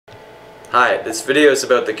Hi, this video is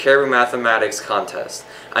about the Caribou Mathematics Contest.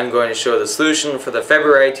 I'm going to show the solution for the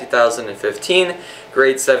February 2015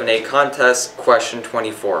 Grade 7-8 contest, question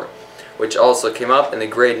 24, which also came up in the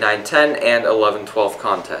Grade 9-10 and 11-12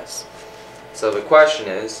 contests. So the question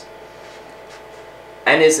is,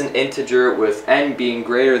 n is an integer with n being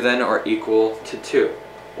greater than or equal to 2.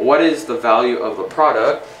 What is the value of the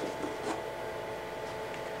product?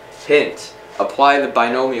 Hint. Apply the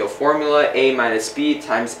binomial formula a minus b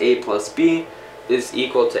times a plus b is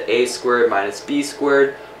equal to a squared minus b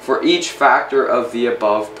squared for each factor of the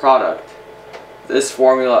above product. This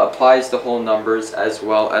formula applies to whole numbers as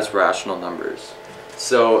well as rational numbers.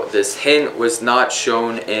 So this hint was not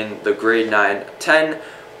shown in the grade 9-10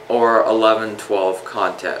 or 11-12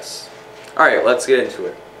 contests. Alright, let's get into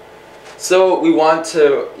it. So we want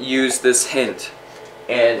to use this hint.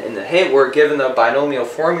 And in the hint we're given the binomial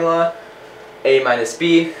formula a minus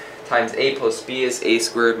b times a plus b is a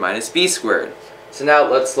squared minus b squared. So now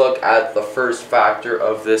let's look at the first factor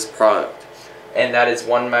of this product, and that is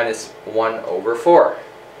 1 minus 1 over 4.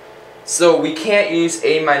 So we can't use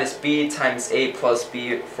a minus b times a plus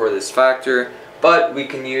b for this factor, but we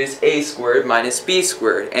can use a squared minus b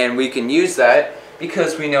squared, and we can use that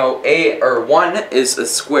because we know 1 is a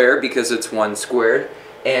square because it's 1 squared,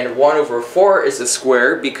 and 1 over 4 is a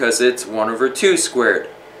square because it's 1 over 2 squared.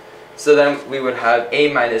 So then we would have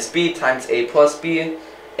a minus b times a plus b,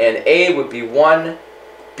 and a would be 1,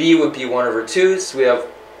 b would be 1 over 2, so we have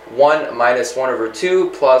 1 minus 1 over 2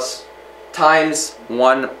 plus times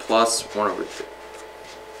 1 plus 1 over 2.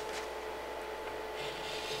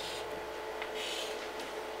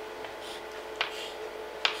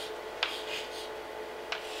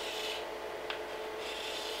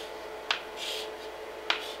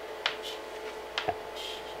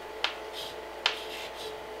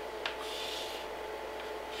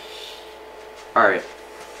 Alright,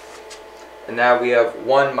 and now we have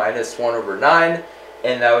 1 minus 1 over 9,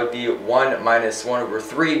 and that would be 1 minus 1 over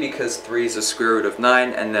 3 because 3 is the square root of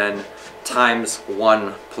 9, and then times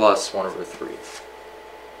 1 plus 1 over 3.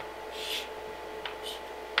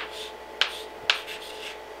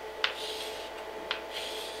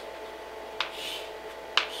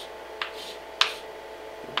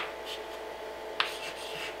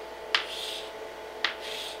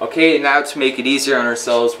 Okay, now to make it easier on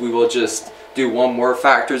ourselves, we will just do one more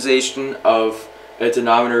factorization of a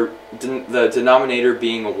denominator, the denominator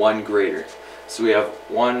being a 1 greater. So we have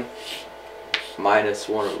 1 minus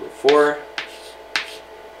 1 over 4,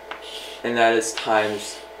 and that is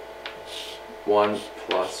times 1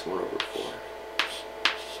 plus 1 over 4.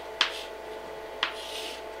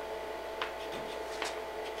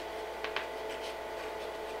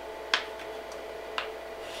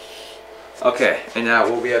 Okay, and now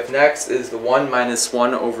what we have next is the 1 minus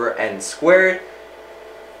 1 over n squared.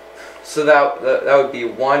 So that would be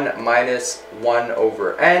 1 minus 1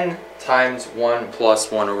 over n times 1 plus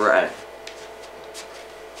 1 over n.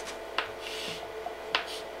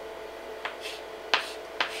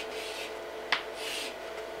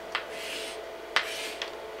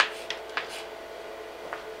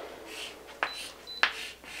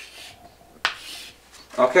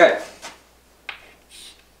 Okay.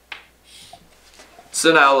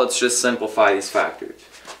 So now let's just simplify these factors.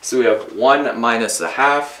 So we have 1 minus a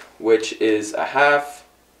half, which is a half.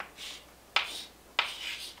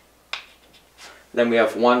 Then we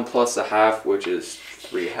have 1 plus a half, which is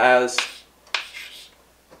 3 halves.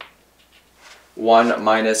 1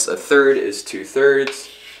 minus a third is 2 thirds.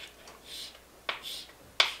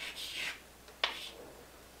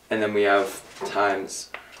 And then we have times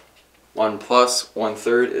 1 plus 1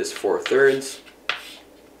 third is 4 thirds.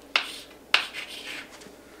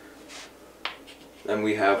 Then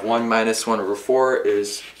we have 1 minus 1 over 4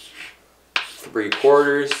 is 3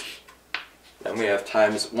 quarters. Then we have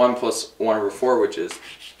times 1 plus 1 over 4, which is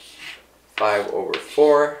 5 over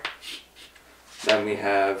 4. Then we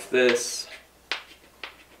have this.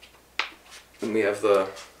 Then we have the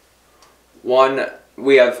 1.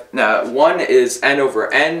 We have, now 1 is n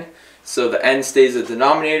over n, so the n stays the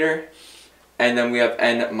denominator. And then we have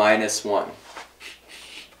n minus 1.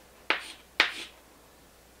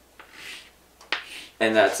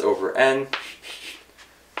 And that's over n,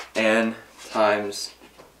 and times,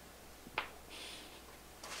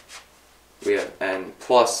 we have n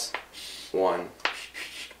plus 1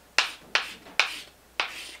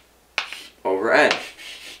 over n.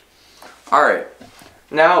 Alright,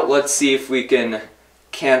 now let's see if we can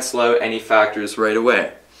cancel out any factors right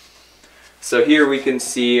away. So here we can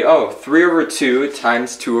see, 3 over 2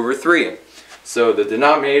 times 2 over 3. So the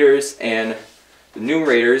denominators and the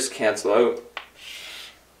numerators cancel out.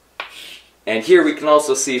 And here we can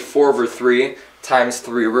also see 4 over 3 times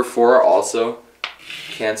 3 over 4 also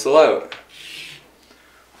cancel out.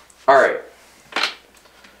 Alright,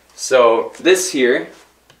 so this here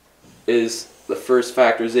is the first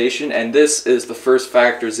factorization, and this is the first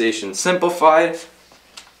factorization simplified.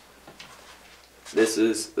 This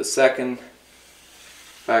is the second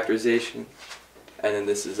factorization, and then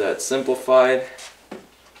this is that simplified,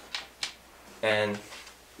 and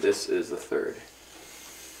this is the third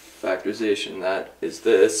factorization. That is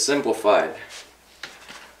this simplified.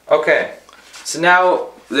 Okay, so now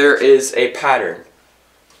there is a pattern.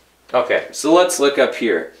 Okay, so let's look up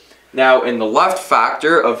here. Now in the left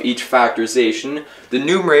factor of each factorization, the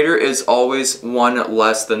numerator is always 1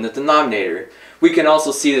 less than the denominator. We can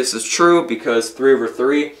also see this is true because 3 over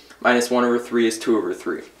 3 minus 1 over 3 is 2 over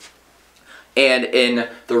 3. And in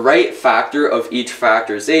the right factor of each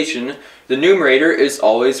factorization, the numerator is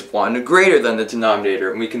always 1 greater than the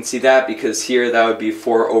denominator. And we can see that because here that would be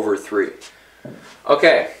 4 over 3.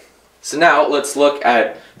 Okay, so now let's look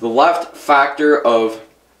at the left factor of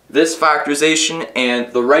this factorization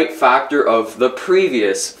and the right factor of the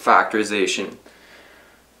previous factorization.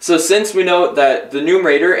 So since we know that the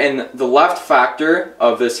numerator in the left factor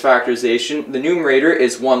of this factorization, the numerator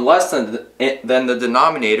is 1 less than the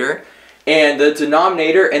denominator, and the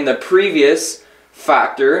denominator in the previous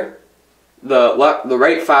factor, the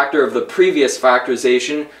right factor of the previous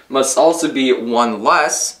factorization, must also be 1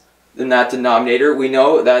 less than that denominator, we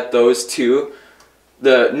know that those two,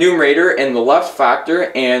 the numerator in the left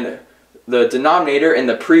factor and the denominator in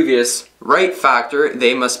the previous right factor,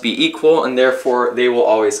 they must be equal, and therefore they will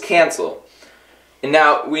always cancel. And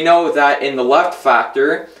now we know that in the left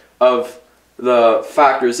factor of the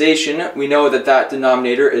factorization, we know that that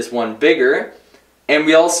denominator is 1 bigger, and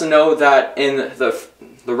we also know that in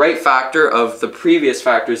the right factor of the previous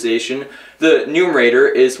factorization, the numerator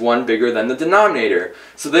is 1 bigger than the denominator.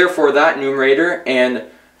 So therefore that numerator and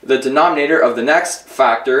the denominator of the next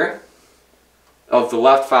factor, of the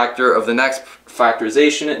left factor of the next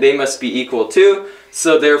factorization, they must be equal too,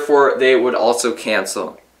 so therefore they would also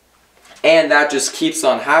cancel. And that just keeps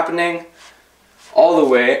on happening all the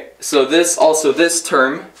way. So this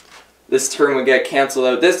term would get canceled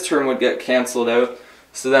out, this term would get canceled out.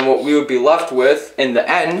 So then what we would be left with in the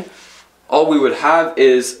end, all we would have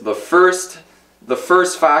is the first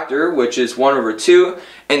factor, which is 1 over 2,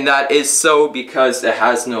 and that is so because it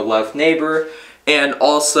has no left neighbor, and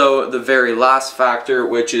also the very last factor,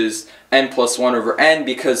 which is n plus 1 over n,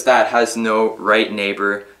 because that has no right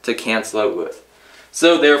neighbor to cancel out with.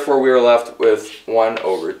 So therefore we are left with 1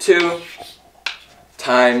 over 2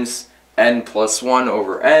 times n plus 1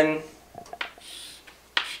 over n,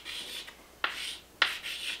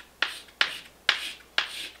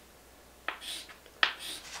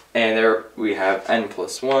 and there we have n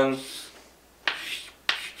plus 1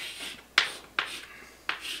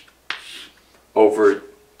 over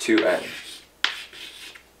 2n.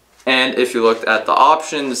 And if you looked at the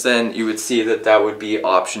options, then you would see that that would be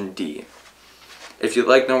option D. If you'd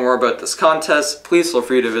like to know more about this contest, please feel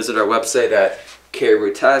free to visit our website at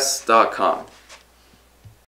cariboutest.com.